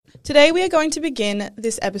Today we are going to begin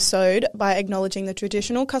this episode by acknowledging the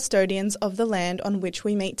traditional custodians of the land on which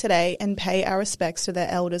we meet today and pay our respects to their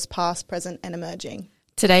elders past, present and emerging.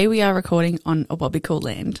 Today we are recording on a what we call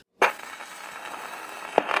land.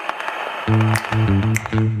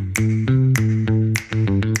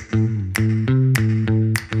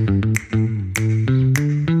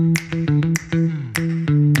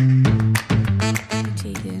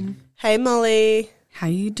 Tegan. Hey Molly. How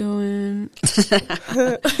you doing?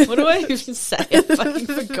 What do I even say? I've fucking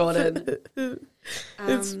forgotten.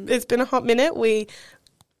 It's been a hot minute. We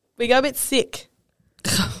got a bit sick.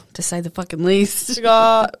 To say the fucking least. We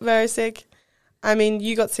got very sick. I mean,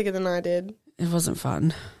 you got sicker than I did. It wasn't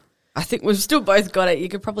fun. I think we've still both got it. You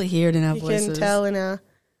could probably hear it in our voices. You can tell in our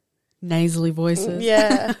nasally voices.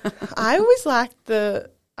 Yeah. I always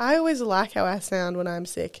like how I sound when I'm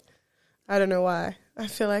sick. I don't know why. I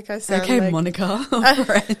feel like I sound okay, Monica.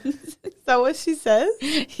 Friends. Is that what she says?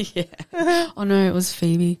 Yeah. Oh no, it was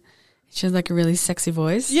Phoebe. She has like a really sexy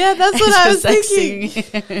voice. Yeah, that's what I was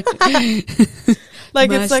thinking. Like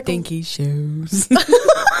my it's like stinky shoes.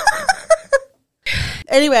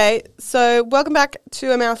 Anyway, so welcome back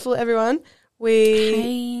to A Mouthful, everyone.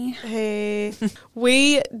 Hey.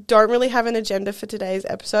 We don't really have an agenda for today's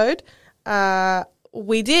episode.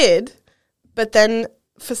 We did, but then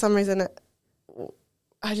for some reason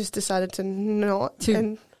I just decided to not.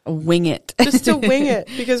 And wing it. Just to wing it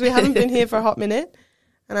because we haven't been here for a hot minute.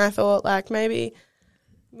 And I thought like maybe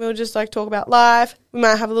we'll just like talk about life. We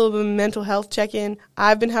might have a little bit of a mental health check-in.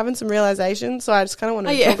 I've been having some realizations, so I just kind of want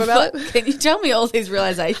to talk about it. Can you tell me all these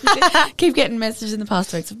realizations? Keep getting messages in the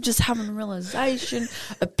past weeks. I'm just having a realization,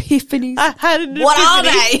 epiphanies. I had an What are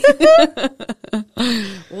they?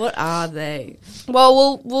 What are they?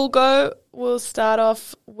 Well, we'll start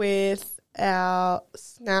off with our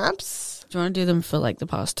snaps. Do you want to do them for like the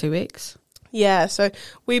past 2 weeks? Yeah, so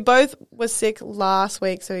we both were sick last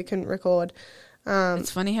week, so we couldn't record. It's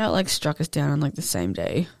funny how it like struck us down on like the same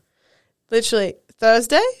day. Literally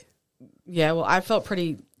Thursday? Yeah, well, I felt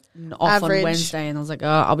pretty off on Wednesday and I was like, oh,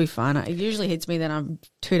 I'll be fine. It usually hits me, then I'm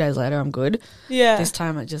 2 days later, I'm good. Yeah. This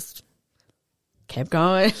time it just kept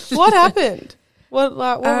going. What happened? What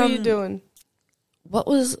were you doing? What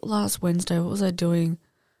was last Wednesday? What was I doing?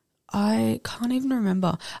 I can't even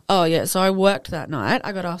remember. Oh, yeah, so I worked that night.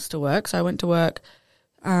 I got asked to work, so I went to work.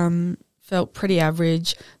 Felt pretty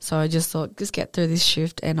average, so I just thought, just get through this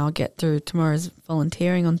shift and I'll get through tomorrow's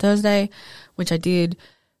volunteering on Thursday, which I did.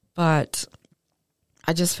 But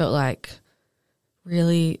I just felt like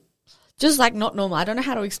really just like not normal. I don't know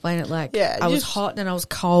how to explain it. Like I was hot and I was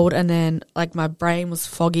cold and then like my brain was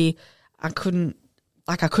foggy. I couldn't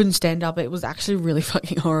stand up. It was actually really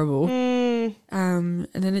fucking horrible. And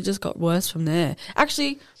then it just got worse from there.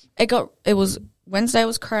 Actually, it was Wednesday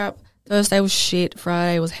was crap, Thursday was shit,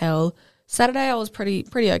 Friday was hell, Saturday I was pretty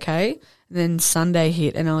okay, and then Sunday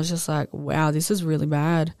hit and I was just like, wow, this is really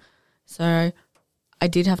bad. So I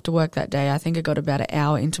did have to work that day. I think I got about an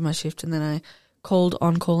hour into my shift and then I called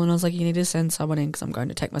on call and I was like, you need to send someone in because I'm going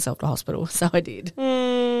to take myself to hospital. So I did.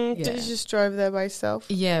 Yeah. Did you just drove there by yourself?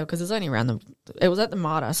 Yeah, because it was at the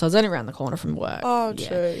Marta, so it was only around the corner from work. Oh,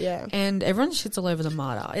 true, yeah. And everyone shits all over the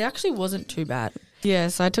Marta. It actually wasn't too bad. Yeah,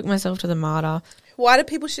 so I took myself to the Marta. Why do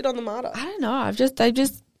people shit on the Marta? I don't know. I've just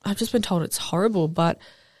been told it's horrible, but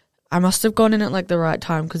I must have gone in at like the right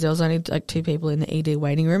time because there was only like 2 people in the ED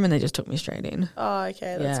waiting room and they just took me straight in. Oh,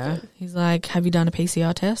 okay, that's good. He's like, have you done a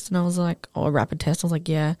PCR test? And I was like, oh, a rapid test. I was like,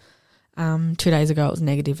 yeah. 2 days ago it was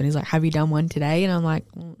negative and he's like, have you done one today? And I'm like,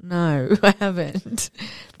 no, I haven't.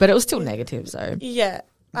 But it was still negative, so. Yeah.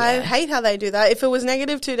 I hate how they do that. If it was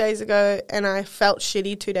negative 2 days ago and I felt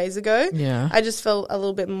shitty 2 days ago, I just felt a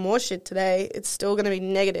little bit more shit today, it's still going to be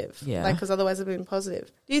negative. Yeah. Like, because otherwise it would have been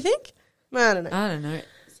positive. Do you think? I don't know.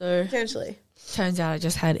 So. Potentially. Turns out I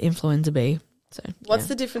just had influenza B. So, what's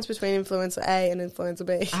the difference between influenza A and influenza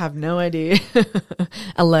B? I have no idea.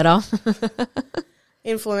 A letter.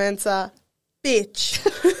 Influenza, bitch.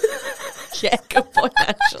 Yeah, good point,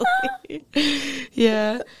 actually.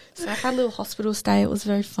 Yeah. So I had a little hospital stay. It was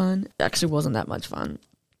very fun. It actually wasn't that much fun.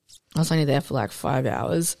 I was only there for like 5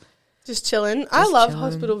 hours. Just chilling. I love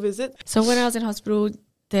hospital visits. So when I was in hospital,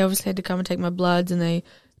 they obviously had to come and take my bloods and they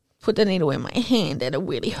put the needle in my hand and it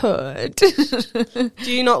really hurt. Do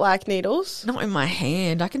you not like needles? Not in my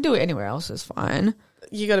hand. I can do it anywhere else. It's fine.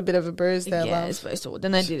 You got a bit of a bruise there, yeah, love. it's very sore.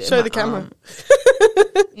 Then they did it. Show the camera.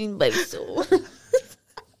 Very sore.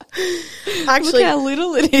 Actually, look how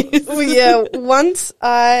little it is. Well, yeah, once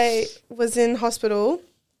I was in hospital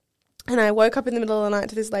and I woke up in the middle of the night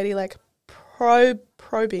to this lady like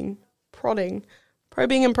probing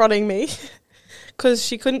and prodding me because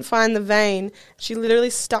she couldn't find the vein. She literally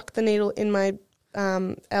stuck the needle in my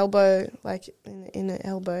elbow, like in the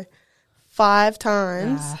elbow, 5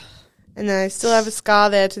 times. And then I still have a scar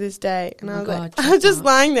there to this day. And I was like, I was just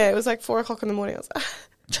lying there. It was like 4 o'clock in the morning. I was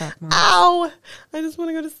like, ow, I just want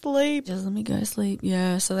to go to sleep. Just let me go to sleep.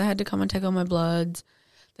 Yeah, so they had to come and take all my bloods.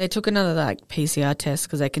 They took another like PCR test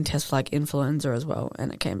because they can test for like influenza as well,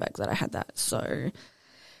 and it came back that I had that. So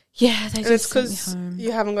yeah, they just sent me home.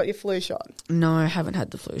 You haven't got your flu shot. No, I haven't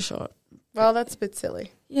had the flu shot. Well, that's a bit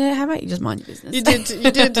silly. Yeah, how about you just mind your business? You did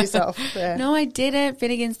it to yourself. Yeah. No, I didn't.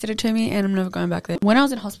 Finnegan's did it to me, and I'm never going back there. When I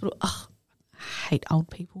was in hospital, I hate old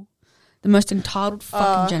people. The most entitled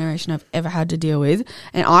fucking generation I've ever had to deal with.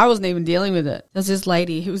 And I wasn't even dealing with it. There's this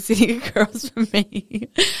lady who was sitting across from me.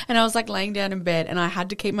 And I was like laying down in bed and I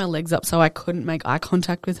had to keep my legs up so I couldn't make eye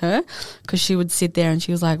contact with her because she would sit there and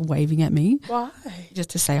she was like waving at me. Why?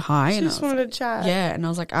 Just to say hi. She just wanted to chat. Yeah. And I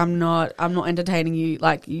was like, I'm not entertaining you.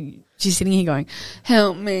 Like, she's sitting here going,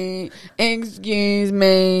 help me, excuse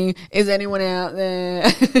me, is anyone out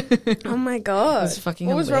there? Oh my God. It was fucking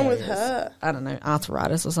What was hilarious. wrong with her? I don't know,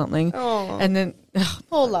 arthritis or something. Oh. And then,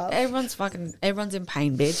 oh, love. Everyone's in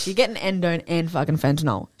pain, bitch. You get an endone and fucking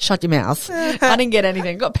fentanyl. Shut your mouth. I didn't get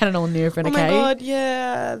anything. Got Panadol and Nurofen, okay? Oh my God,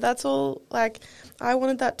 yeah. That's all, like, I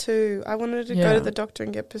wanted that too. I wanted to go to the doctor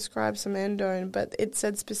and get prescribed some endone, but it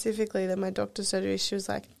said specifically that my doctor said she was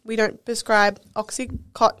like, we don't prescribe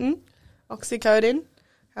oxycodone,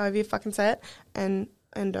 however you fucking say it, and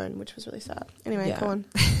endone, which was really sad. Anyway, go on.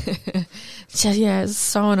 It's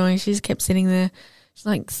so annoying. She just kept sitting there. She's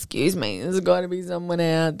like, excuse me, there's got to be someone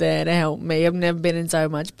out there to help me. I've never been in so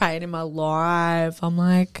much pain in my life. I'm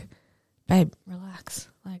like, babe, relax.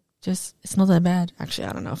 Like, just, it's not that bad. Actually,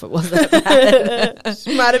 I don't know if it was that bad.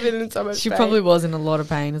 She might have been in so much She pain. probably was in a lot of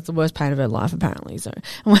pain. It's the worst pain of her life, apparently. So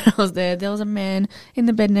when I was there was a man in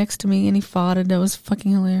the bed next to me and he farted. That was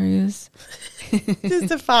fucking hilarious.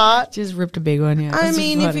 Just a fart. Just ripped a big one, yeah. I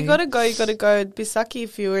mean, if you got to go, you got to go. It'd be sucky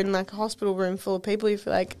if you were in like a hospital room full of people. You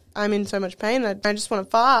feel like, I'm in so much pain, I just want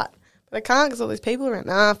to fart. But I can't because all these people around.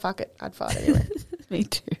 Nah, fuck it. I'd fart anyway. Me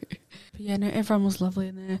too. But yeah, no, everyone was lovely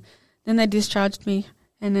in there. Then they discharged me.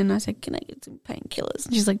 And then I said, can I get some painkillers?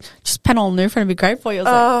 And she's like, just Panadol and Nurofen would be great for you. I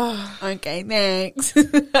was like, okay, thanks.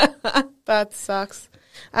 That sucks.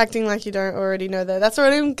 Acting like you don't already know that. That's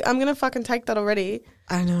already, I'm going to fucking take that already.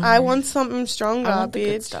 I know. I want something stronger, I want the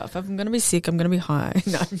bitch. good stuff. If I'm going to be sick, I'm going to be high.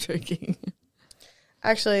 No, I'm joking.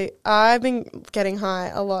 Actually, I've been getting high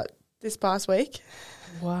a lot this past week.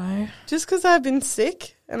 Why? Just because I've been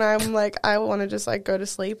sick and I'm like, I want to just like go to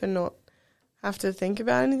sleep and not have to think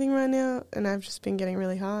about anything right now, and I've just been getting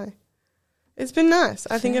really high. It's been nice.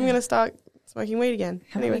 I think I'm going to start smoking weed again.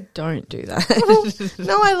 Anyway, don't do that.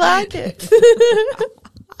 No, I like it.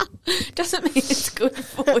 Doesn't mean it's good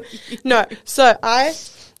for you. No, so I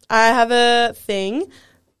have a thing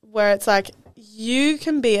where it's like you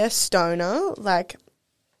can be a stoner, like,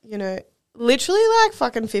 you know, literally like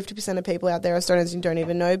fucking 50% of people out there are stoners you don't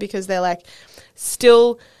even know because they're like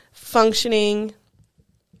still functioning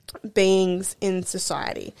beings in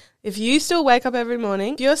society. If you still wake up every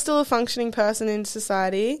morning, if you're still a functioning person in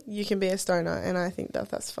society, you can be a stoner, and I think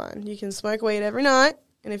that's fine. You can smoke weed every night,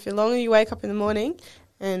 and if the longer you wake up in the morning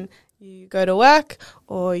and you go to work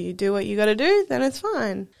or you do what you got to do, then it's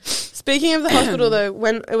fine. Speaking of the hospital, though,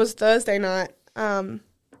 when it was Thursday night,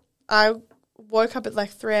 I woke up at like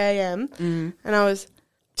 3 a.m. And I was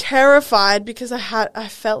terrified because I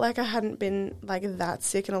felt like I hadn't been like that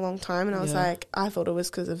sick in a long time, and I was like, I thought it was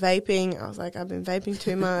because of vaping. I was like, I've been vaping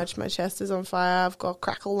too much. My chest is on fire. I've got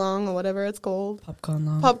crackle lung or whatever it's called.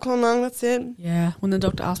 Popcorn lung, that's it. Yeah. When the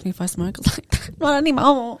doctor asked me if I smoke, I was like, not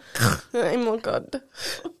anymore. Not anymore, God.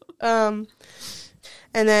 And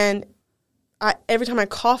then every time I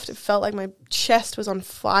coughed, it felt like my chest was on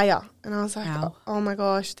fire, and I was like, oh my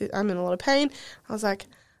gosh, I'm in a lot of pain. I was like,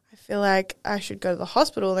 I feel like I should go to the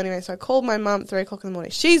hospital anyway. So I called my mum at 3 o'clock in the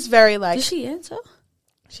morning. She's very like... Did she answer?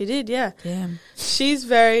 She did, yeah. Damn. She's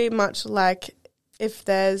very much like, if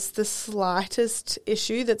there's the slightest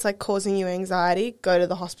issue that's like causing you anxiety, go to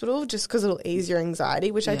the hospital just because it'll ease your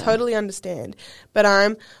anxiety, which I totally understand. But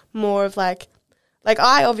I'm more of like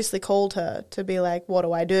I obviously called her to be like, what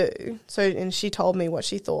do I do? So, and she told me what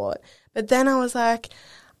she thought. But then I was like,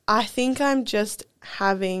 I think I'm just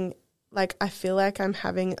having... Like, I feel like I'm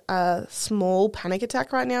having a small panic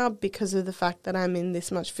attack right now because of the fact that I'm in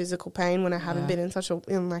this much physical pain when I haven't been in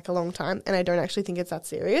a long time, and I don't actually think it's that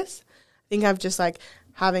serious. I think I've just like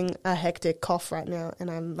having a hectic cough right now,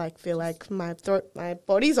 and I'm like, feel like my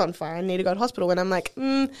body's on fire. I need to go to hospital. And I'm like,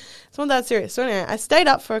 it's not that serious. So anyway, I stayed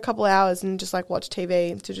up for a couple of hours and just like watched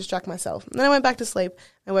TV to distract myself. And then I went back to sleep.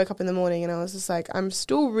 I woke up in the morning and I was just like, I'm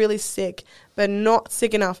still really sick, but not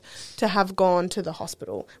sick enough to have gone to the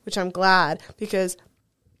hospital, which I'm glad, because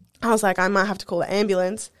I was like, I might have to call the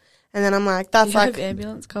ambulance. And then I'm like, that's like... Do you have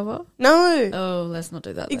ambulance cover? No. Oh, let's not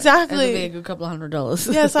do that then. Exactly. It'll be a good couple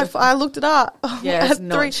 $100. Yeah, so I looked it up. Yeah, it's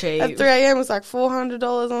not cheap. At 3 a.m. it was like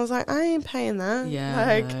 $400. And I was like, I ain't paying that. Yeah,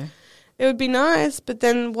 like, it would be nice, but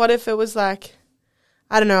then what if it was like,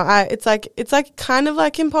 I don't know, it's like kind of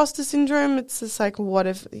like imposter syndrome. It's just like, what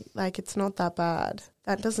if, like, it's not that bad?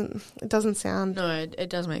 It doesn't sound... No, it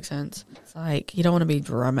does make sense. It's like, you don't want to be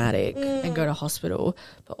dramatic and go to hospital,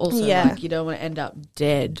 but also like, you don't want to end up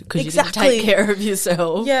dead because you didn't take care of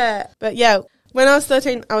yourself. Yeah, but yeah, when I was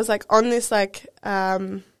 13, I was like on this like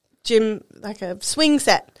gym, like a swing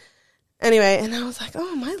set. Anyway, and I was like,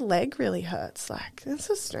 oh, my leg really hurts. Like, that's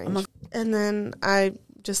so strange. And then I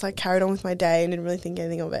just like carried on with my day and didn't really think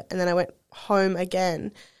anything of it. And then I went home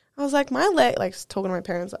again. I was like, my leg, like talking to my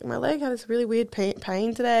parents, like my leg had this really weird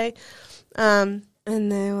pain today. And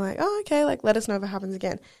they were like, oh, okay, like let us know if it happens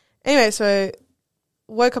again. Anyway, so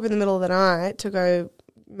woke up in the middle of the night to go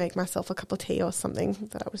make myself a cup of tea or something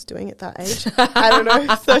that I was doing at that age. I don't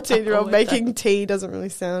know, 13-year-old making tea doesn't really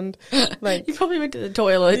sound like... You probably went to the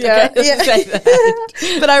toilet. Yeah, okay, yeah. say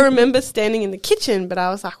that. But I remember standing in the kitchen, but I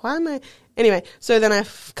was like, why am I... Anyway, so then I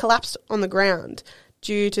collapsed on the ground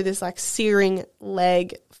due to this like searing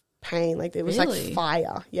leg pain. Like there was like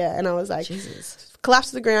fire. Yeah, and I was like... Jesus.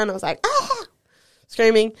 Collapsed to the ground. I was like, ah!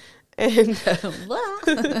 Screaming. And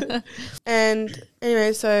and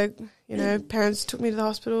anyway, so, you know, parents took me to the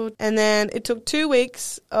hospital, and then it took 2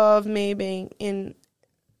 weeks of me being in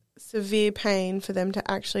severe pain for them to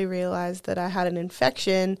actually realise that I had an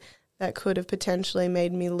infection that could have potentially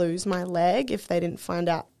made me lose my leg if they didn't find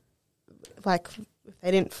out, like, if they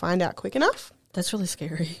didn't find out quick enough. That's really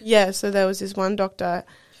scary. Yeah, so there was this one doctor.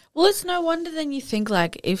 Well, it's no wonder then you think,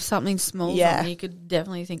 like, if something's small, you could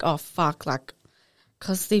definitely think, oh, fuck, like,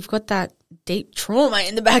 because they've got that deep trauma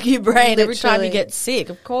in the back of your brain every time you get sick,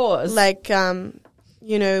 of course. Like,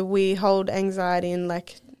 you know, we hold anxiety, and,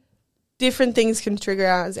 like, different things can trigger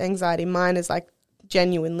our anxiety. Mine is, like,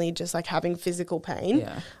 genuinely just, like, having physical pain.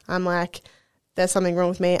 Yeah. I'm like, there's something wrong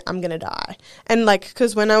with me. I'm going to die. And, like,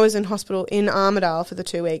 because when I was in hospital in Armidale for the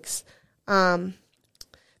 2 weeks,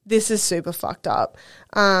 this is super fucked up.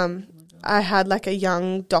 I had, like, a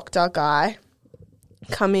young doctor guy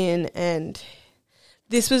come in, and...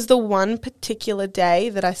 This was the one particular day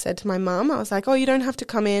that I said to my mum, I was like, oh, you don't have to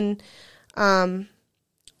come in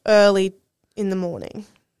early in the morning,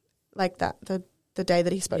 like that, the day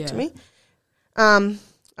that he spoke to me. I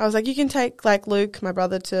was like, you can take, like, Luke, my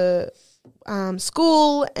brother, to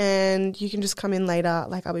school, and you can just come in later.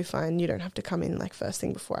 Like, I'll be fine. You don't have to come in, like, first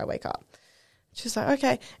thing before I wake up. She's like,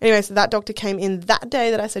 okay. Anyway, so that doctor came in that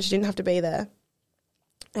day that I said she didn't have to be there.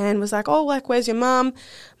 And was like, oh, like, where's your mum? I'm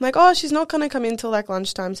like, oh, she's not going to come in till, like,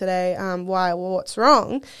 lunchtime today. Why? Well, what's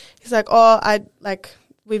wrong? He's like, oh,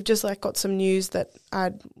 we've just, like, got some news that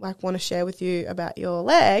I'd, like, want to share with you about your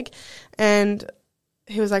leg. And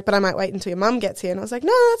he was like, but I might wait until your mum gets here. And I was like,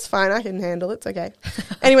 no, that's fine. I can handle it. It's okay.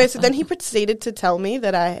 Anyway, so then he proceeded to tell me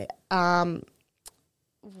that I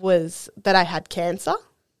had cancer.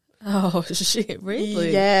 Oh, shit,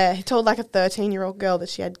 really? Yeah. He told, like, a 13-year-old girl that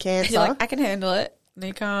she had cancer. You're like, I can handle it. No,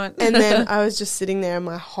 you can't. And then I was just sitting there, and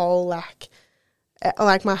my whole, like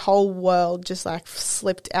my whole world just, like,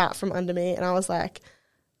 slipped out from under me. And I was like,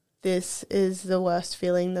 this is the worst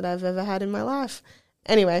feeling that I've ever had in my life.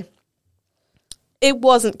 Anyway, it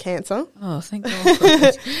wasn't cancer. Oh, thank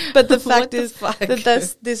God. But the fact is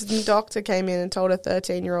that this doctor came in and told a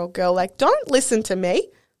 13-year-old girl, like, don't listen to me.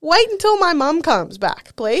 Wait until my mum comes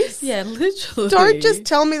back, please. Yeah, literally. Don't just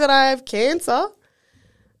tell me that I have cancer.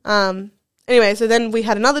 Anyway, so then we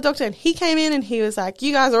had another doctor, and he came in and he was like,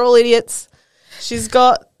 you guys are all idiots. She's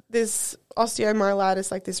got this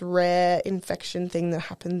osteomyelitis, like this rare infection thing that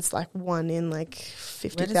happens like 1 in like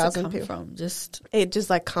 50,000 people. Where does it come from? It just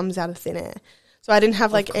like comes out of thin air. So I didn't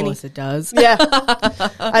have like any. Of course it does. Yeah.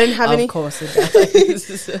 I didn't have any. Of course it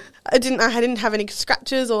does. I didn't have any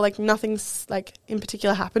scratches, or like nothing like in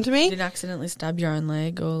particular happened to me. You didn't accidentally stab your own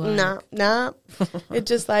leg or like. Nah. It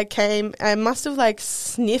just like came. I must have like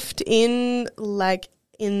sniffed in like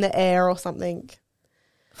in the air or something.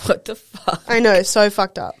 What the fuck? I know, so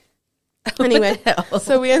fucked up. Anyway, What the hell?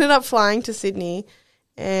 So we ended up flying to Sydney,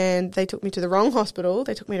 and they took me to the wrong hospital.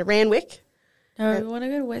 They took me to Randwick. No, we want to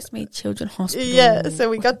go to Westmead Children's Hospital. Yeah, so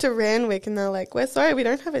we got to Randwick, and they're like, we're sorry, we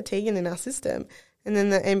don't have a Tegan in our system. And then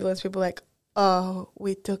the ambulance people were like, oh,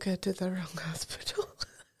 we took her to the wrong hospital.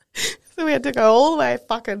 So we had to go all the way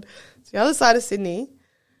fucking to the other side of Sydney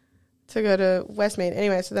to go to Westmead.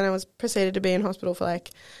 Anyway, so then I was proceeded to be in hospital for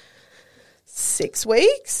like 6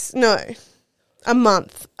 weeks. No, a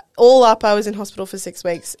month. All up, I was in hospital for 6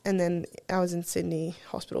 weeks, and then I was in Sydney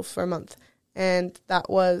hospital for a month. And that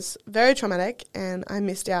was very traumatic, and I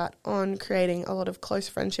missed out on creating a lot of close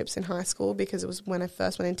friendships in high school because it was when I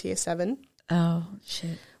first went into year 7. Oh,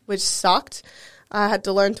 shit. Which sucked. I had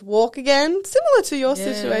to learn to walk again, similar to your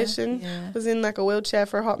situation. Yeah. I was in like a wheelchair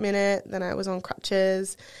for a hot minute, then I was on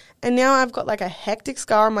crutches. And now I've got like a hectic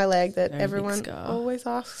scar on my leg that Very everyone always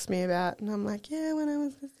asks me about. And I'm like, yeah, when I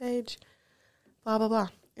was this age, blah, blah, blah.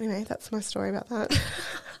 Anyway, that's my story about that.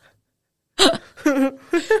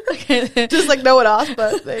 Okay. Just like no one asked,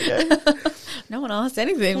 but there you go. No one asked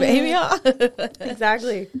anything, but here we are.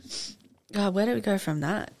 Exactly. Where do we go from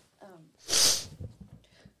that?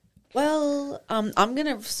 Well, I'm going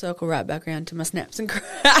to circle right back around to my snaps and crabs.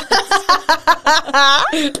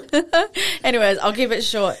 Anyways, I'll keep it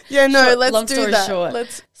short. Yeah, no, short, let's long do story that.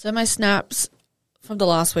 short. So my snaps from the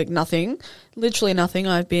last week, nothing. Literally nothing.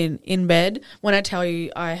 I've been in bed. When I tell you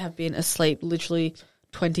I have been asleep literally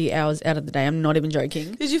 20 hours out of the day, I'm not even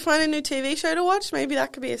joking. Did you find a new TV show to watch? Maybe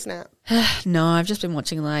that could be a snap. No, I've just been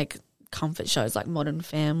watching like comfort shows like Modern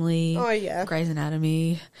Family. Oh, yeah. Grey's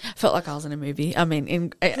Anatomy. Felt like I was in a movie. I mean,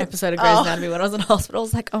 in an episode of Grey's Anatomy when I was in hospital. I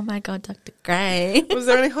was like, oh my God, Dr. Grey. Was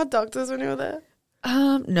there any hot doctors when you were there?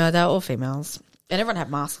 No, they were all females. And everyone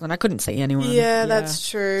had masks on. I couldn't see anyone. Yeah, that's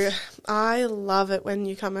true. I love it when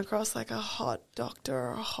you come across like a hot doctor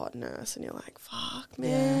or a hot nurse and you're like, fuck,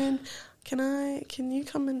 man. Yeah. Can you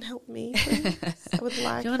come and help me, please? I would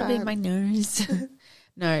like Do you want to that. be my nose?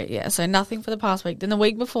 No, yeah, so nothing for the past week. Then the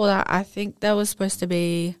week before that, I think that was supposed to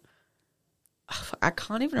be, I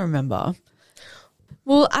can't even remember.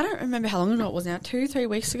 Well, I don't remember how long ago it was now. 2-3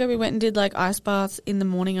 weeks ago, we went and did like ice baths in the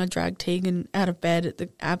morning. I dragged Tegan out of bed at the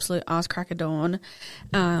absolute ass crack of dawn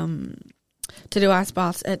to do ice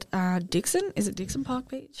baths at Dixon. Is it Dixon Park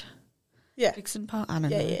Beach? Yeah. Dixon Park? I don't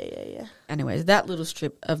know. Yeah. Anyways, that little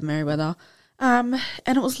strip of Merriweather. And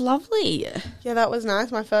it was lovely. Yeah, that was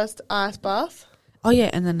nice. My first ice bath. Oh,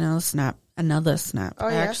 yeah, and then another snap. Oh,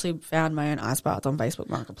 I yeah? actually found my own ice bath on Facebook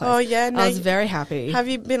Marketplace. Oh, yeah. I was very happy. Have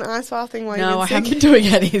you been ice bathing while you've No, been I sick? haven't been doing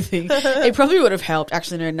anything. It probably would have helped.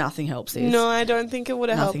 Actually, no, nothing helps these. No, I don't think it would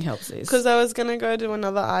have helped. Nothing helps these. Because I was going to go to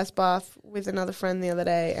another ice bath with another friend the other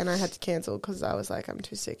day and I had to cancel because I was like, I'm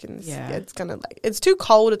too sick and it's going to like, it's too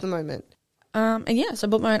cold at the moment. And yeah, so I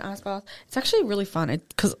bought my own ice bath. It's actually really fun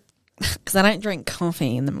because I don't drink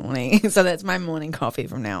coffee in the morning. So that's my morning coffee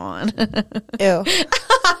from now on. Ew.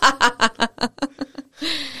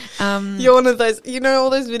 You're one of those, you know,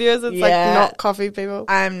 all those videos that's like not coffee people.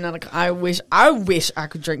 I'm not I wish I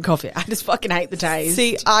could drink coffee. I just fucking hate the taste.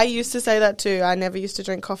 See, I used to say that too. I never used to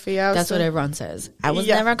drink coffee. That's what everyone says. I was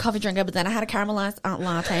never a coffee drinker, but then I had a caramelized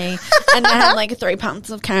latte and I had like 3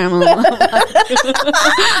 pumps of caramel. No,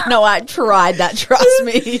 I tried that. Trust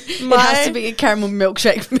me. It has to be a caramel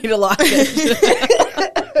milkshake for me to like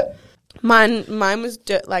it. Mine was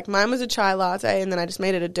mine was a chai latte, and then I just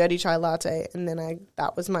made it a dirty chai latte, and then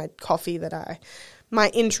that was my coffee my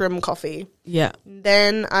interim coffee. Yeah.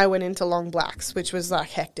 Then I went into long blacks, which was like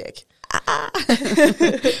hectic.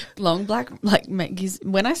 Long black, like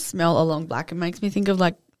when I smell a long black, it makes me think of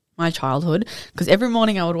like my childhood, because every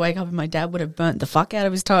morning I would wake up and my dad would have burnt the fuck out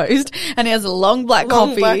of his toast, and he has a long black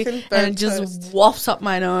coffee, and it just wafts up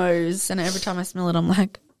my nose, and every time I smell it, I'm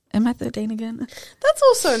like, am I 13 again? That's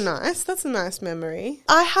also nice. That's a nice memory.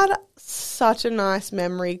 I had such a nice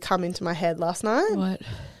memory come into my head last night. What?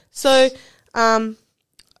 So,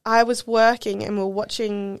 I was working and we were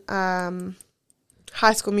watching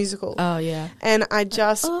High School Musical. Oh, yeah. And I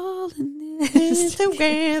just... All in this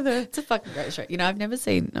together. It's a fucking great show. You know, I've never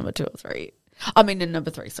seen number 2 or 3. I mean,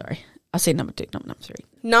 number 3, sorry. I've seen number 2, not number 3.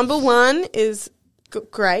 Number 1 is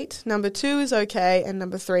great. Number 2 is okay. And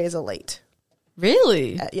number 3 is elite.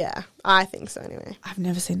 Really? Yeah, I think so anyway. I've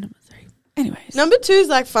never seen number 3. Anyways. Number 2 is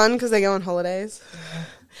like fun because they go on holidays.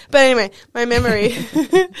 But anyway, my memory.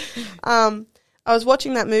 I was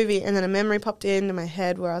watching that movie and then a memory popped into my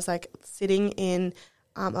head where I was like sitting in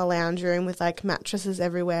a lounge room with like mattresses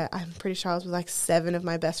everywhere. I'm pretty sure I was with like 7 of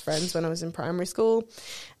my best friends when I was in primary school.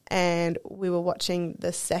 And we were watching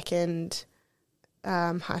the second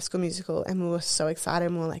High School Musical, and we were so excited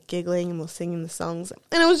and we were like giggling and we were singing the songs,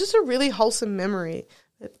 and it was just a really wholesome memory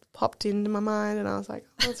that popped into my mind, and I was like,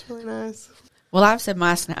 oh, that's really nice. Well, I've said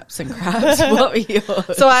my snaps and crabs. What were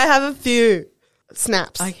yours? So I have a few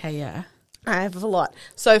snaps. Okay, yeah. I have a lot.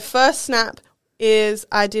 So first snap is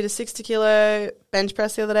I did a 60 kilo bench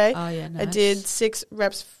press the other day. Oh, yeah, nice. I did 6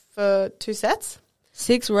 reps for 2 sets.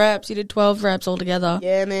 6 reps. You did 12 reps altogether.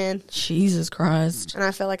 Yeah, man. Jesus Christ. And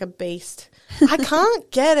I felt like a beast. I can't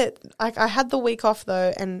get it. Like, I had the week off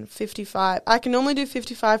though, and 55. I can normally do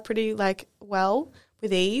 55 pretty like well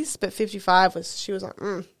with ease, but 55 was, she was like,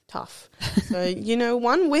 tough. So,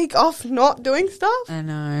 1 week off not doing stuff. I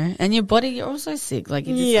know. And your body, you're also sick. Like,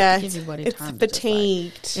 you just have to give your body it's time.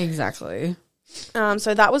 fatigued. Exactly.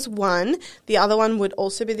 So that was one. The other one would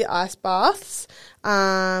also be the ice baths.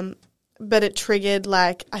 But it triggered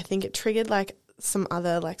I think it triggered some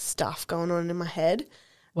other stuff going on in my head.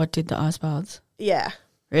 What did the ice baths? Yeah.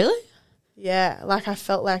 Really? Yeah. I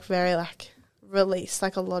felt very released.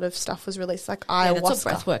 A lot of stuff was released. Ayahuasca. Yeah, that's what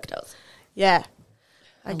breath work does. Yeah.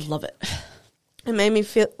 I love it. It made me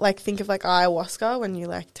feel think of ayahuasca when you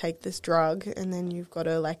take this drug and then you've got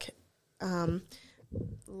to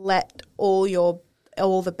let all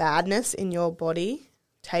the badness in your body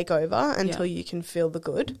take over until you can feel the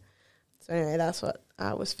good. So anyway, that's what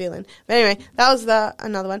I was feeling. But anyway, that was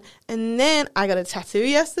another one. And then I got a tattoo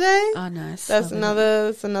yesterday. Oh, nice. That's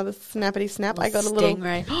another snappity snap. I got a little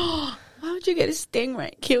stingray. Why would you get a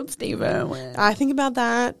stingray? Killed Steve Irwin. I think about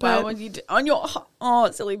that. Why would you do on your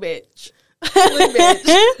silly bitch? Silly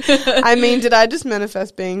bitch. I mean, did I just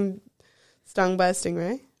manifest being stung by a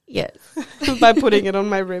stingray? Yes. By putting it on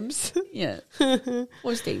my ribs. Yeah.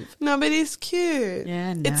 Or Steve. No, but he's cute.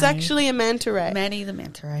 Yeah, no. It's actually a manta ray. Manny the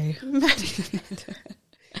manta ray.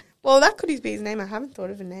 Well, that could be his name. I haven't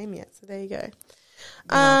thought of a name yet, so there you go.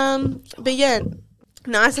 But yeah,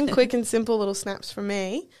 nice and quick and simple little snaps from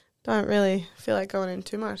me. Don't really feel like going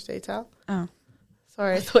into too much detail. Oh.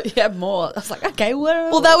 Sorry. I thought you had more. I was like, okay,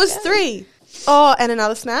 well, that was 3. Oh, and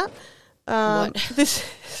another snap. This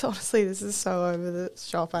is so over the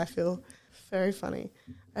shop. I feel very funny.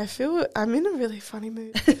 I'm in a really funny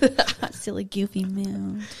mood. Silly goofy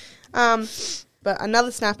mood. But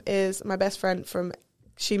another snap is my best friend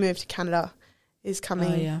she moved to Canada, is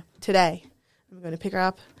coming today. I'm going to pick her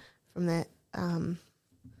up from there.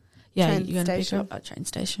 Yeah, you're going to pick her up at train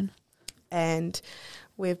station. And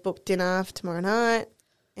we've booked dinner for tomorrow night.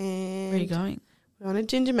 And where are you going? We're on a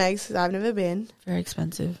Ginger Meg's because I've never been. Very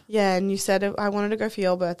expensive. Yeah, and you said I wanted to go for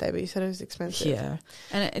your birthday, but you said it was expensive. Yeah,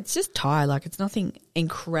 and it's just Thai. It's nothing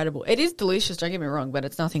incredible. It is delicious. Don't get me wrong, but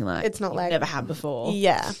it's nothing it's not you've never had before.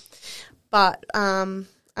 Yeah, but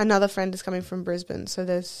another friend is coming from Brisbane, so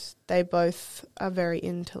they both are very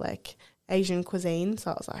into Asian cuisine.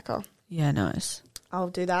 So I was like, oh, yeah, nice. I'll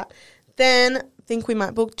do that. Then I think we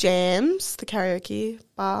might book Jams, the karaoke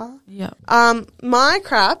bar. Yeah. My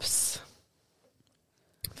craps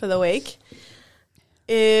for the week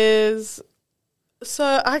is,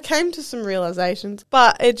 so I came to some realisations,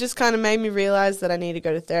 but it just kind of made me realise that I need to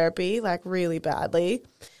go to therapy, really badly.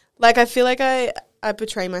 I feel like I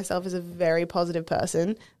portray myself as a very positive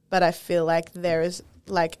person, but I feel like there is,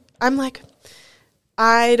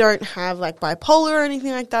 I don't have bipolar or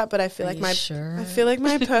anything like that, but I feel I feel like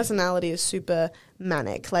my personality is super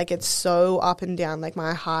manic. It's so up and down.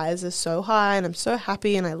 My highs are so high and I'm so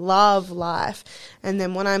happy and I love life. And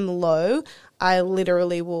then when I'm low, I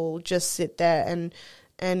literally will just sit there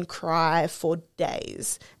and cry for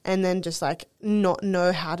days and then just not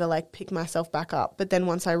know how to pick myself back up. But then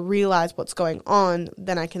once I realize what's going on,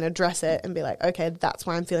 then I can address it and be okay, that's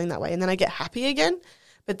why I'm feeling that way. And then I get happy again.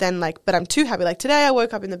 But then, but I'm too happy. Today I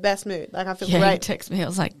woke up in the best mood. I feel great. You text me. I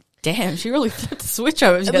was like, damn, she really flipped the switch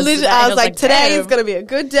over. I was like, today is going to be a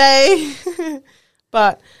good day.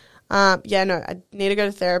 But, no, I need to go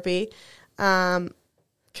to therapy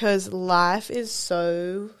because life is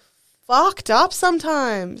so fucked up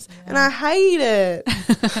sometimes. Yeah. And I hate it.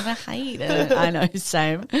 I know,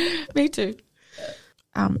 same. Me too.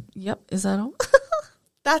 Yep, is that all?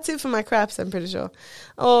 That's it for my craps, I'm pretty sure.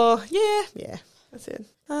 Oh, yeah. That's it.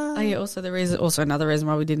 Also another reason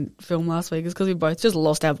why we didn't film last week is because we both just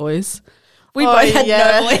lost our voice. We both had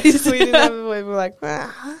no voice. We didn't have a voice. We were like,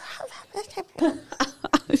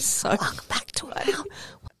 so welcome back to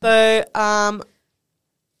it. So,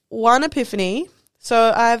 one epiphany.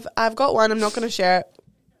 So I've got one. I'm not going to share it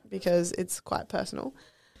because it's quite personal.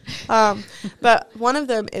 But one of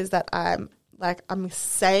them is that I'm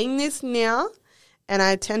saying this now, and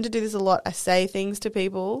I tend to do this a lot. I say things to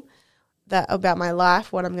people that about my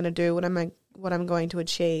life, what I'm going to do, what I'm going to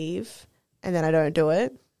achieve, and then I don't do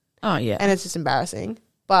it. Oh yeah, and it's just embarrassing.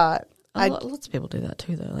 But lots of people do that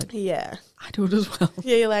too, though. Yeah, I do it as well.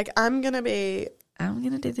 Yeah, you're I'm going to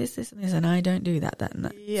do this, and this, and I don't do that, and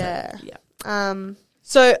that. Yeah, so, yeah.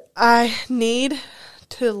 So I need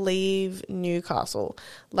to leave Newcastle.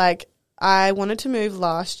 I wanted to move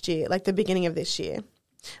last year, like the beginning of this year,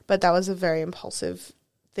 but that was a very impulsive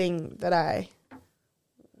thing that I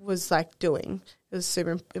was like doing. It was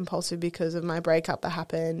super impulsive because of my breakup that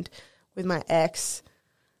happened with my ex.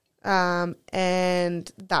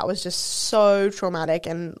 And that was just so traumatic,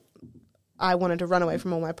 and I wanted to run away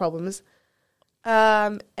from all my problems.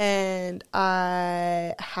 And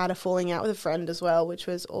I had a falling out with a friend as well, which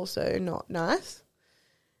was also not nice.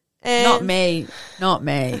 And Not me.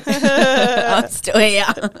 I'm still here.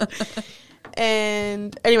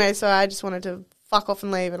 And anyway, so I just wanted to fuck off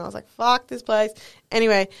and leave, and I was like, fuck this place.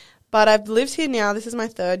 Anyway, but I've lived here now. This is my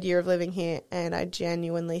 3rd year of living here, and I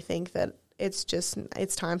genuinely think that it's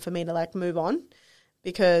time for me to like move on,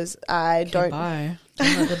 because I don't. Bye.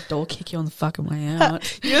 Don't let the door kick you on the fucking way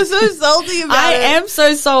out. You're so salty about I it. am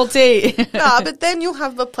so salty. Nah, but then you'll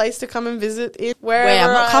have a place to come and visit in wherever. Wait,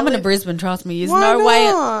 I'm not I coming live. to Brisbane, trust me. There's Why no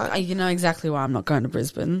not? way. You know exactly why I'm not going to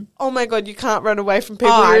Brisbane. Oh my God, you can't run away from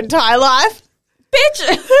people Oh, your entire life. Bitch!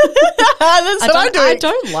 That's what I'm doing. I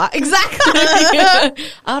don't like... Exactly.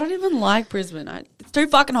 I don't even like Brisbane. It's too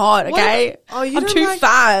fucking hot, okay? What? Oh, you I'm don't too like-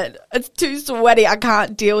 fat. It's too sweaty. I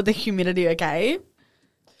can't deal with the humidity, okay?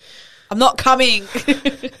 I'm not coming.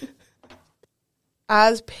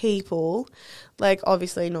 As people, like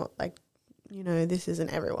obviously not like, you know, this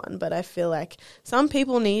isn't everyone, but I feel like some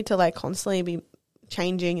people need to like constantly be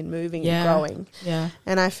changing and moving and growing. Yeah.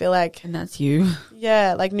 And I feel like, And that's you.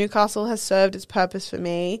 yeah, like Newcastle has served its purpose for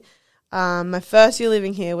me. My first year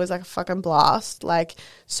living here was like a fucking blast. Like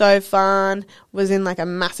so fun. Was in like a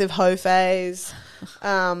massive hoe phase.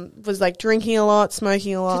 Was like drinking a lot,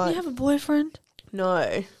 smoking a lot. Didn't you have a boyfriend?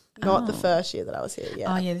 No, not the first year that I was here.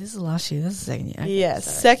 Yeah. Oh, yeah, this is last year. This is the second year. Okay, Yes.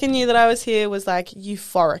 sorry. Second year that I was here was like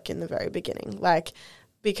euphoric in the very beginning. Like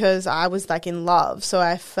because I was like in love. So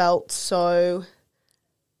I felt so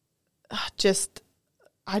I just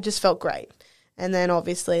felt great. And then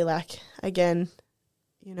obviously like again,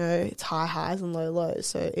 you know, it's high highs and low lows.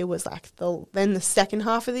 So it was like then the second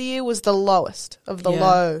half of the year was the lowest of the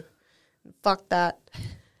low. Fuck that.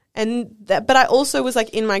 But I also was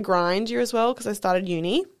like in my grind year as well because I started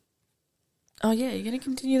uni. Oh, yeah, you're going to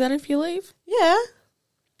continue that if you leave? Yeah.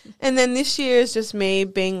 And then this year is just me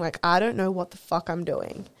being like, I don't know what the fuck I'm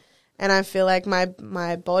doing. And I feel like my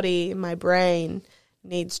body, my brain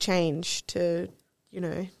needs change to, you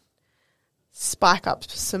know, spike up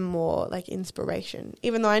some more like inspiration.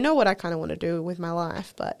 Even though I know what I kind of want to do with my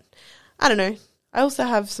life, but I don't know. I also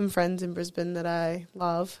have some friends in Brisbane that I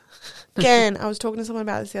love. Again, I was talking to someone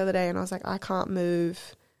about this the other day and I was like, I can't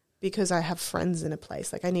move because I have friends in a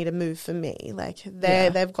place. Like I need to move for me. Like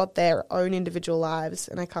they've got their own individual lives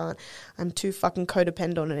and I can't. I'm too fucking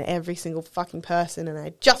codependent on every single fucking person. And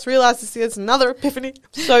I just realized this is another epiphany.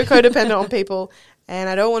 So codependent on people and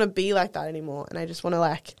I don't want to be like that anymore. And I just want to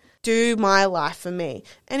like do my life for me.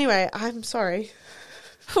 Anyway, I'm sorry.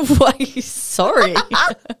 Why are you sorry?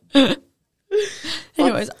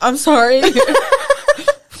 Anyways, I'm sorry.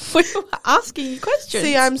 We were asking you questions.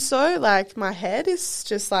 See, I'm so like my head is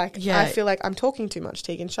just like I feel like I'm talking too much.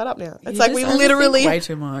 Tegan, shut up now. It's like we literally way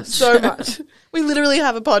too much. So much. We literally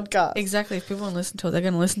have a podcast. Exactly. If people want to listen to it, they're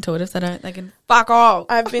going to listen to it. If they don't, they can fuck off.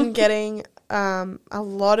 I've been getting a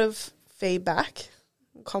lot of feedback,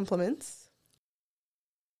 compliments.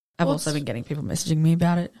 I've also been getting people messaging me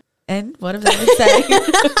about it. And what have they been saying?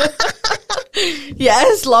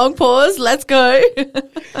 Yes, long pause. Let's go.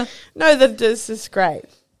 No, this is great.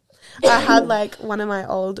 I had like one of my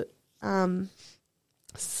old,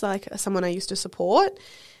 like someone I used to support,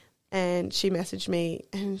 and she messaged me,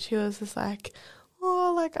 and she was just like,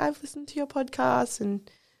 "Oh, like I've listened to your podcast, and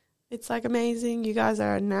it's like amazing. You guys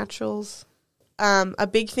are naturals." A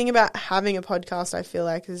big thing about having a podcast, I feel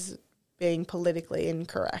like, is being politically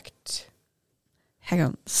incorrect. Hang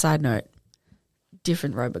on. Side note.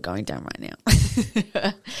 Different road we're going down right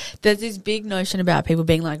now. There's this big notion about people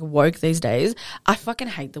being like woke these days. I fucking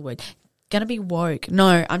hate the word. Gonna be woke.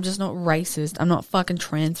 No, I'm just not racist. I'm not fucking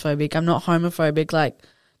transphobic. I'm not homophobic. Like,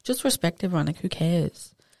 just respect everyone. Like, who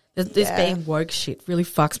cares? This being woke shit really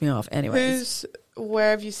fucks me off. Anyways.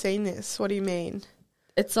 Where have you seen this? What do you mean?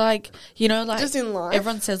 It's like, you know, like. Just in life?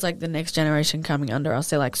 Everyone says like the next generation coming under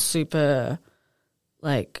us, they're like super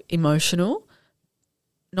like emotional.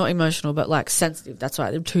 Not emotional, but like sensitive. That's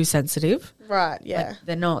right. They're too sensitive. Right, yeah. Like,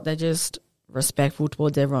 they're not. They're just respectful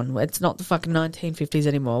towards everyone. It's not the fucking 1950s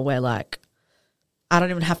anymore where like I don't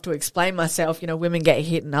even have to explain myself. You know, women get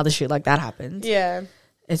hit and other shit like that happens. Yeah.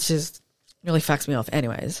 It's just really fucks me off.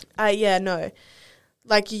 Anyways. Yeah, no.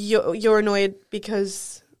 Like you're annoyed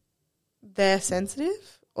because they're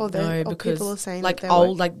sensitive? Or people are saying like that they're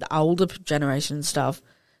old, woke? like the older generation stuff,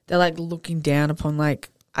 they're like looking down upon like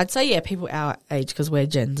I'd say, people our age because we're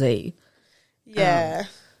Gen Z. Yeah.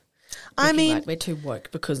 I mean, like we're too woke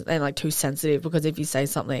because they're like too sensitive because if you say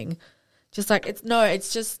something, just like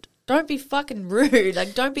it's just don't be fucking rude.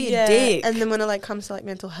 Like don't be a dick. And then when it like comes to like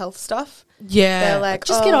mental health stuff, they're like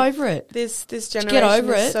just get over it. This generation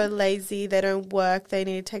is so lazy. They don't work. They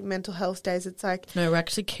need to take mental health days. It's like no, we're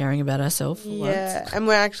actually caring about ourselves. For once. And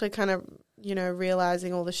we're actually kind of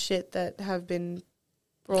realizing all the shit that have been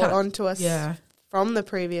brought onto us. Yeah. From the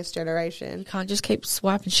previous generation. You can't just keep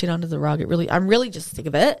swiping shit under the rug. I'm really just sick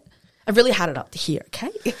of it. I've really had it up to here,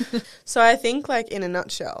 okay? So I think, like, in a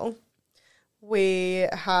nutshell, we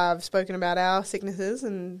have spoken about our sicknesses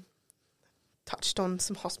and touched on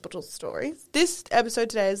some hospital stories. This episode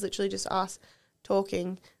today is literally just us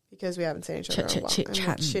talking because we haven't seen each other in a while. Chit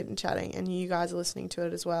and chatting, and you guys are listening to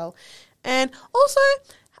it as well. And also,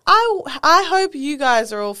 I hope you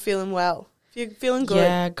guys are all feeling well. If you're feeling good.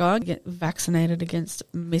 Yeah, go and get vaccinated against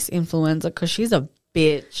Miss Influenza because she's a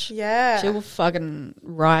bitch. Yeah. She will fucking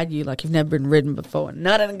ride you like you've never been ridden before.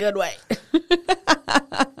 Not in a good way.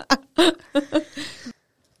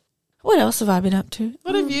 What else have I been up to?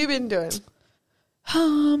 What have you been doing?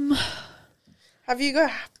 Have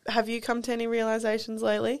you come to any realizations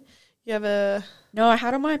lately? No, I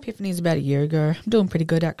had all my epiphanies about a year ago. I'm doing pretty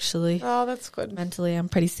good actually. Oh, that's good. Mentally, I'm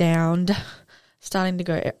pretty sound. Starting to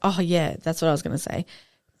go, oh yeah, that's what I was going to say.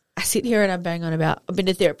 I sit here and I bang on about, I've been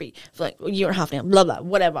to therapy for like a year and a half now, blah, blah,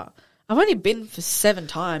 whatever. I've only been for 7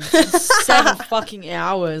 times, 7 fucking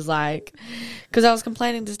hours, like, because I was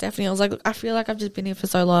complaining to Stephanie. I was like, look, I feel like I've just been here for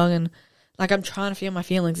so long and like I'm trying to feel my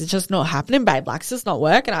feelings. It's just not happening, babe. Like, it's just not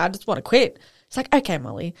working. I just want to quit. She's like, okay,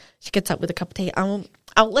 Molly. She gets up with a cup of tea.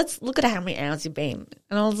 Let's look at how many hours you've been.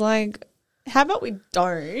 And I was like, how about we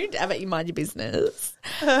don't? How about you mind your business?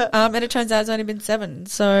 And it turns out it's only been 7.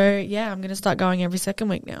 So, yeah, I'm going to start going every second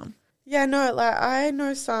week now. Yeah, no, like I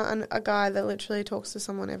know a guy that literally talks to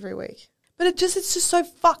someone every week. But it's just so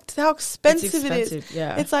fucked how expensive it is.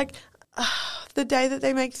 Yeah. It's like the day that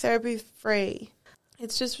they make therapy free.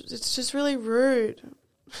 It's just really rude.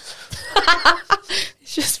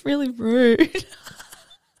 It's just really rude.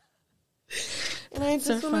 And I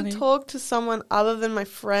just want to talk to someone other than my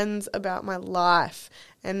friends about my life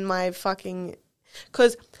and my fucking...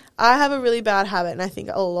 Because I have a really bad habit, and I think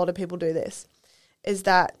a lot of people do this, is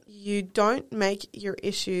that you don't make your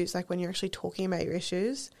issues, like when you're actually talking about your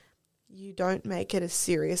issues, you don't make it as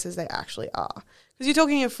serious as they actually are. Because you're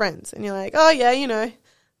talking to your friends, and you're like, oh, yeah,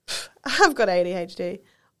 I've got ADHD.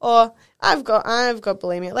 Or I've got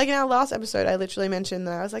bulimia. Like in our last episode, I literally mentioned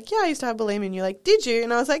that I was like, yeah, I used to have bulimia. And you're like, did you?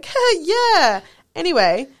 And I was like, yeah.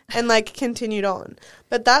 Anyway, and like continued on.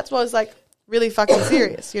 But that was like really fucking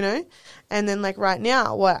serious, And then like right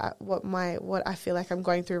now, what I feel like I'm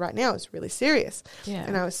going through right now is really serious. Yeah.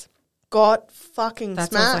 And I got fucking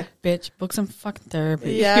smashed. That's like, bitch, book some fucking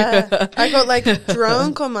therapy. Yeah. I got like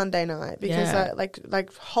drunk on Monday night because I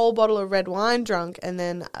like whole bottle of red wine drunk and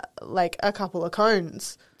then like a couple of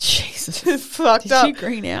cones. Jesus. Fucked up. Did you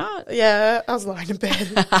green out? Yeah. I was lying in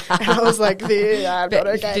bed and I was like, I'm not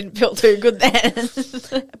okay. Didn't feel too good then.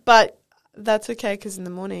 But that's okay because in the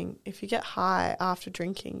morning, if you get high after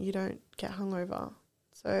drinking, you don't get hungover.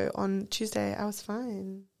 So on Tuesday, I was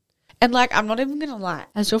fine. And like, I'm not even going to lie.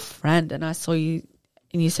 As your friend, and I saw you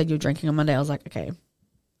and you said you were drinking on Monday, I was like, okay, I'm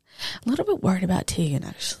a little bit worried about Tegan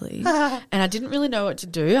actually. And I didn't really know what to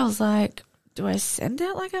do. I was like, do I send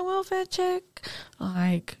out like a welfare check?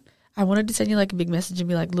 Like, I wanted to send you like a big message and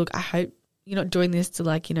be like, look, I hope you're not doing this to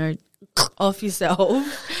like, off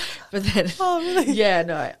yourself. But then, oh, really? Yeah,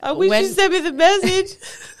 no. I wish you sent me the message.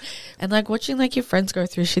 And like watching like your friends go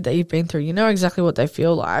through shit that you've been through, you know exactly what they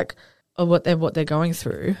feel like or what they're going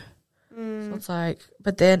through. So it's like,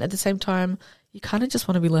 but then at the same time, you kind of just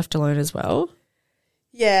want to be left alone as well.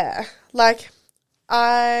 Yeah. Like,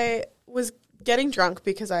 I was getting drunk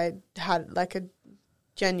because I had like a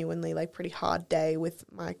genuinely like pretty hard day with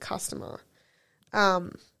my customer.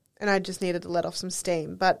 And I just needed to let off some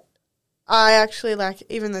steam. But I actually like,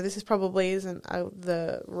 even though this probably isn't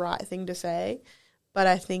the right thing to say, but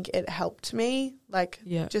I think it helped me. Like,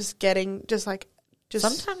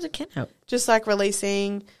 sometimes it can help. Just like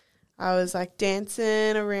releasing. I was like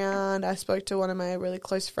dancing around. I spoke to one of my really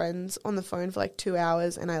close friends on the phone for like 2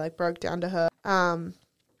 hours and I like broke down to her. And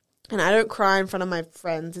I don't cry in front of my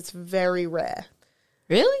friends. It's very rare.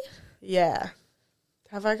 Really? Yeah.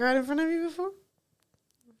 Have I cried in front of you before?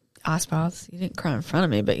 I suppose. You didn't cry in front of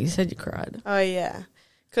me, but you said you cried. Oh, yeah.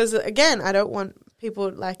 Because, again, I don't want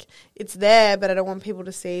people, like, it's there, but I don't want people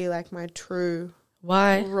to see, like, my true...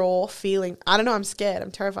 Why? Raw feeling. I don't know. I'm scared.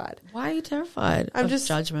 I'm terrified. Why are you terrified? I'm just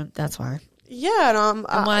judgment. That's why. Yeah, and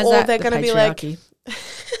why is that? They're going to be like,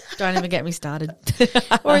 Don't even get me started.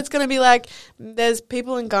 Or it's going to be like, there's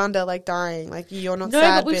people in Uganda like dying. Like, you're not No,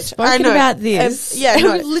 sad, but we've bitch. spoken about this. Yeah,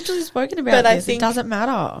 no. We've literally spoken about But I this. think- It doesn't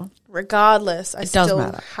matter. Regardless, I It does still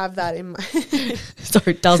matter. have that in my...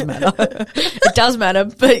 Sorry, it does matter. It does matter,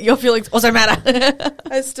 but your feelings also matter.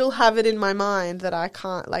 I still have it in my mind that I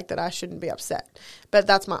can't, like, that I shouldn't be upset. But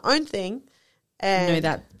that's my own thing. And No,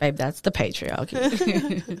 that, babe, that's the patriarchy.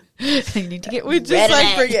 You need to get we just, rid of like,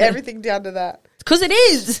 it. bring everything down to that. Because it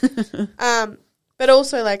is. But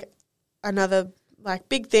also, like, another, like,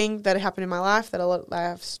 big thing that happened in my life that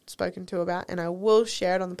I've spoken to about, and I will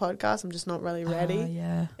share it on the podcast. I'm just not really ready.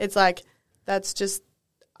 Yeah. It's like, that's just,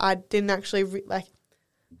 I didn't actually,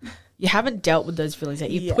 You haven't dealt with those feelings yet.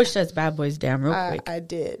 You Yeah. pushed those bad boys down real quick. I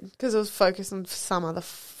did. Because I was focused on some other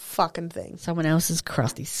fucking thing. Someone else's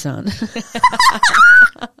crusty son.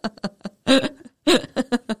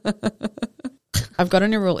 I've got a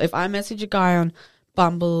new rule. If I message a guy on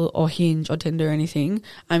Bumble or Hinge or Tinder or anything,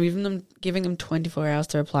 I'm giving them 24 hours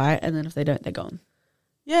to reply, and then if they don't, they're gone.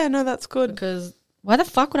 Yeah, no, that's good. Because why the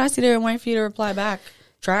fuck would I sit here and wait for you to reply back?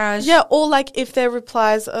 Trash. Yeah, or, like, if their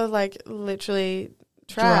replies are, like, literally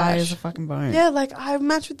Dry as trash. a fucking bone. Yeah, like, I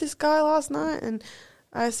matched with this guy last night, and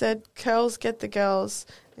I said, girls get the girls.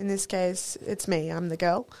 In this case, it's me. I'm the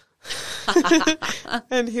girl.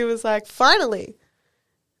 And he was like, finally.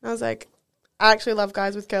 And I was like, I actually love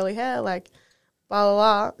guys with curly hair, like, blah, blah,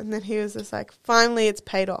 blah. And then he was just like, finally, it's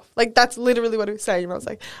paid off. Like, that's literally what he was saying. And I was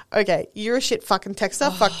like, okay, you're a shit fucking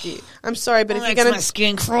texter. Fuck you. I'm sorry, but if you're going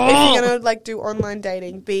to, like, do online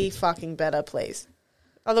dating, be fucking better, please.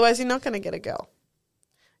 Otherwise, you're not going to get a girl.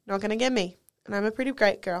 You're not going to get me. And I'm a pretty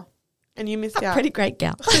great girl. And you missed out. Pretty great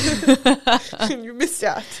gal. You missed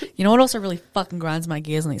out. You know what also really fucking grinds my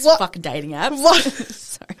gears on these What? fucking dating apps? What?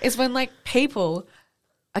 Sorry. It's when, like, people...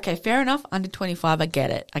 Okay, fair enough. Under 25, I get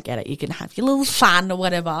it. You can have your little fun or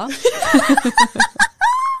whatever.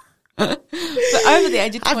 But over the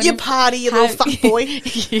age of 20... Have your party, you little fuck boy.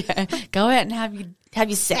 Yeah. Go out and have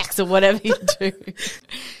your sex or whatever you do.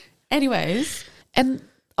 Anyways, and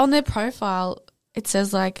on their profile, it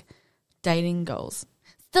says, like, dating goals.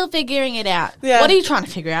 Still figuring it out. Yeah. What are you trying to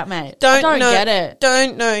figure out, mate? Don't I don't know, get it.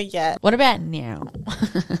 Don't know yet. What about now?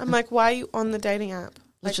 I'm like, why are you on the dating app?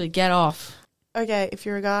 Like, Literally, get off. okay, if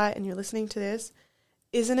you're a guy and you're listening to this,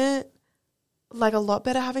 isn't it, like, a lot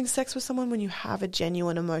better having sex with someone when you have a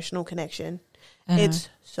genuine emotional connection? It's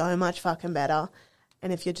so much fucking better.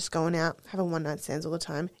 And if you're just going out, having one-night stands all the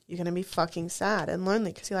time, you're going to be fucking sad and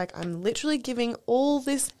lonely because you're like, I'm literally giving all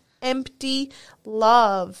this empty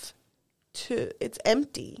love to... It's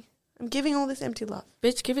empty. I'm giving all this empty love.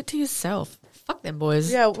 Bitch, give it to yourself. Fuck them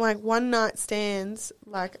boys. Yeah, like, one-night stands,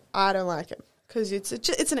 like, I don't like it because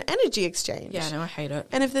it's an energy exchange. Yeah, no, I hate it.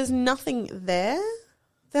 And if there's nothing there,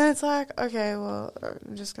 then it's like, okay, well,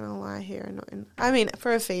 I'm just going to lie here. I mean,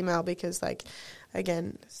 for a female, because, like,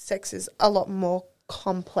 again, sex is a lot more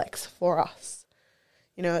complex for us.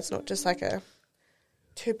 You know, it's not just like a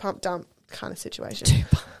two-pump-dump kind of situation.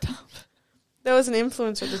 Two-pump-dump. There was an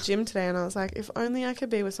influencer at the gym today, and I was like, if only I could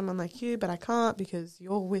be with someone like you, but I can't because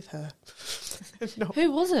you're with her. No,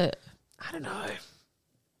 Who was it? I don't know.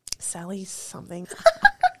 Sally something.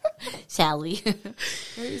 Sally.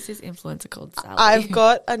 Who is this influencer called Sally? I've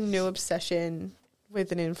got a new obsession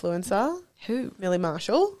with an influencer. Who? Millie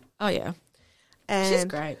Marshall. Oh, yeah. And She's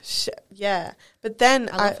great. Yeah. But then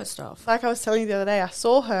I love her stuff. like I was telling you the other day, I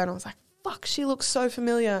saw her and I was like, fuck, she looks so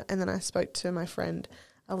familiar. And then I spoke to my friend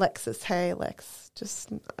Alexis. Hey, Lex,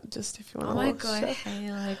 just if you want to. Oh my God. Hey,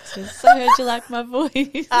 Alexis. I heard you like my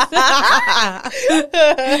voice.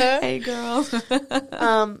 Hey, girl.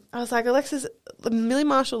 I was like, Alexis, Millie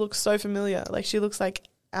Marshall looks so familiar. Like, she looks like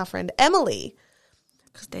our friend Emily.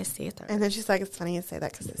 Because they're sisters. And then she's like, it's funny you say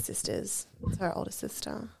that because they're sisters. It's her older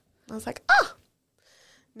sister. I was like, ah.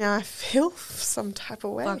 Now I feel some type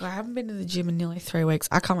of way. Fuck, I haven't been to the gym in nearly 3 weeks.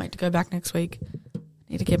 I can't wait to go back next week.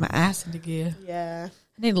 Need to get my ass into gear. Yeah.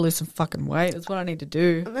 I need to lose some fucking weight. That's what I need to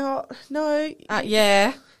do. No.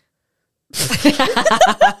 Yeah.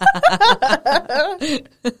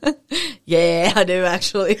 Yeah, I do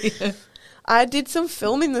actually. I did some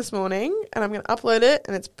filming this morning and I'm going to upload it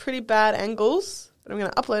and it's pretty bad angles, but I'm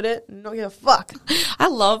going to upload it and not give a fuck. I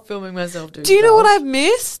love filming myself doing Do you know stuff. what I've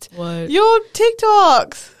missed? What? Your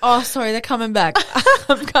TikToks. Oh, sorry, they're coming back.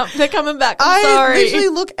 They're coming back. I Sorry. literally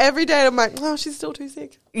look every day and I'm like, oh, she's still too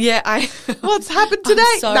sick. Yeah, What's happened today?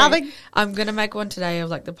 I'm sorry. Nothing. I'm going to make one today of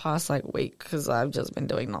like the past like week because I've just been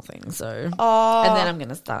doing nothing. So, Oh. and then I'm going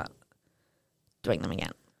to start doing them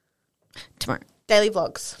again tomorrow. Daily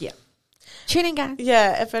vlogs. Yeah. Tune in, guys.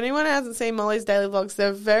 Yeah, if anyone hasn't seen Molly's daily vlogs,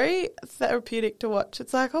 they're very therapeutic to watch.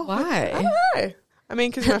 It's like, oh, Why? I don't know. I mean,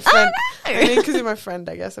 because you're my friend. Because you're my friend,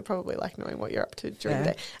 I guess I probably like knowing what you're up to during the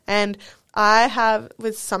day. And I have,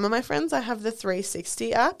 with some of my friends, I have the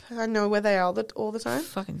 360 app. I know where they are all the time.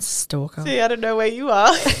 Fucking stalker. See, I don't know where you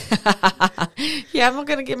are. Yeah, I'm not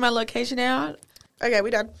going to get my location out. Okay,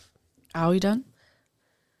 we done. Are we done?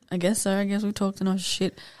 I guess so. I guess we talked enough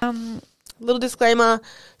shit. Little disclaimer.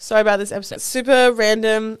 Sorry about this episode. Super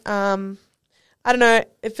random. I don't know.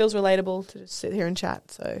 It feels relatable to just sit here and chat.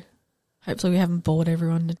 So hopefully we haven't bored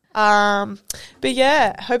everyone. But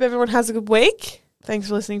yeah, hope everyone has a good week. Thanks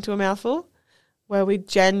for listening to A Mouthful, where we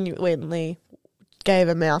genuinely gave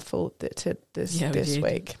a mouthful to this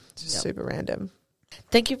week. Just super random.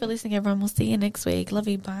 Thank you for listening, everyone. We'll see you next week. Love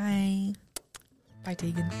you. Bye. Bye,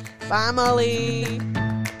 Tegan. Bye, Molly.